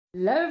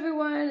Hello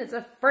everyone, it's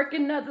a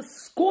freaking another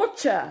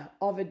scorcher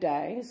of a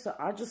day. So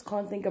I just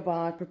can't think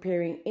about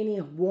preparing any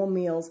warm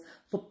meals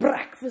for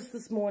breakfast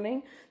this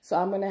morning. So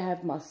I'm going to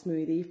have my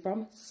smoothie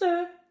from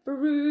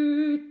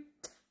Fruit.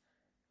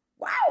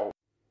 Wow!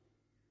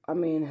 I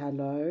mean,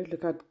 hello,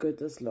 look how good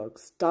this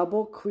looks.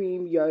 Double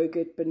cream,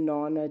 yogurt,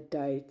 banana,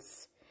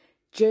 dates,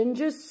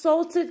 ginger,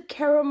 salted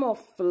caramel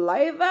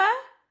flavor.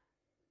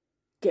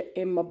 Get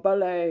in my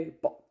belly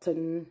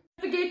button.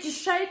 Don't forget to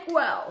shake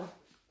well.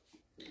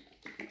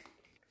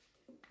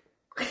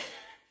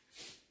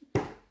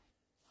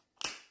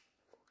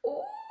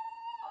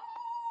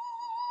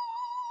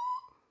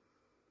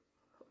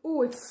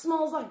 Oh, it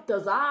smells like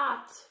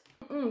dessert.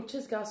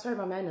 Cheers, guys. Sorry,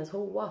 my manners. Oh,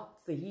 wow,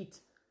 it's the heat.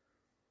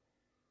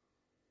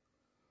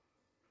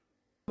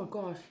 Oh my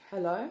gosh,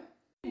 hello.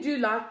 I do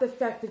like the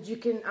fact that you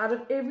can, out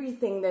of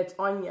everything that's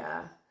on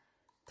here,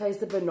 taste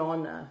the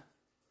banana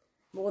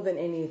more than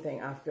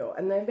anything, I feel.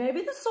 And then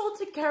maybe the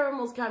salted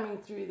caramel's coming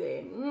through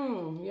there.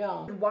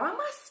 Yeah. Why am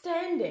I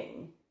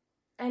standing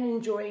and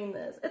enjoying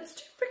this? It's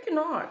too freaking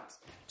hot.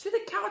 To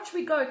the couch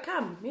we go.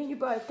 Come, me and you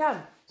both,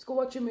 come. Let's go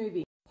watch a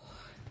movie.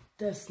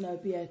 Dis nou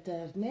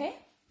beter, né?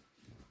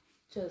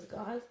 Cheers,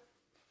 guys.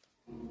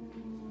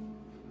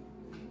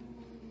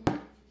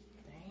 Damn.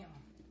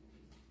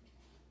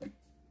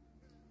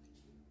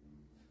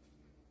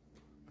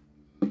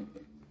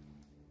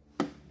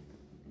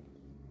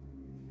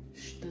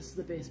 Shh, this is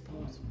the best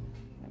part.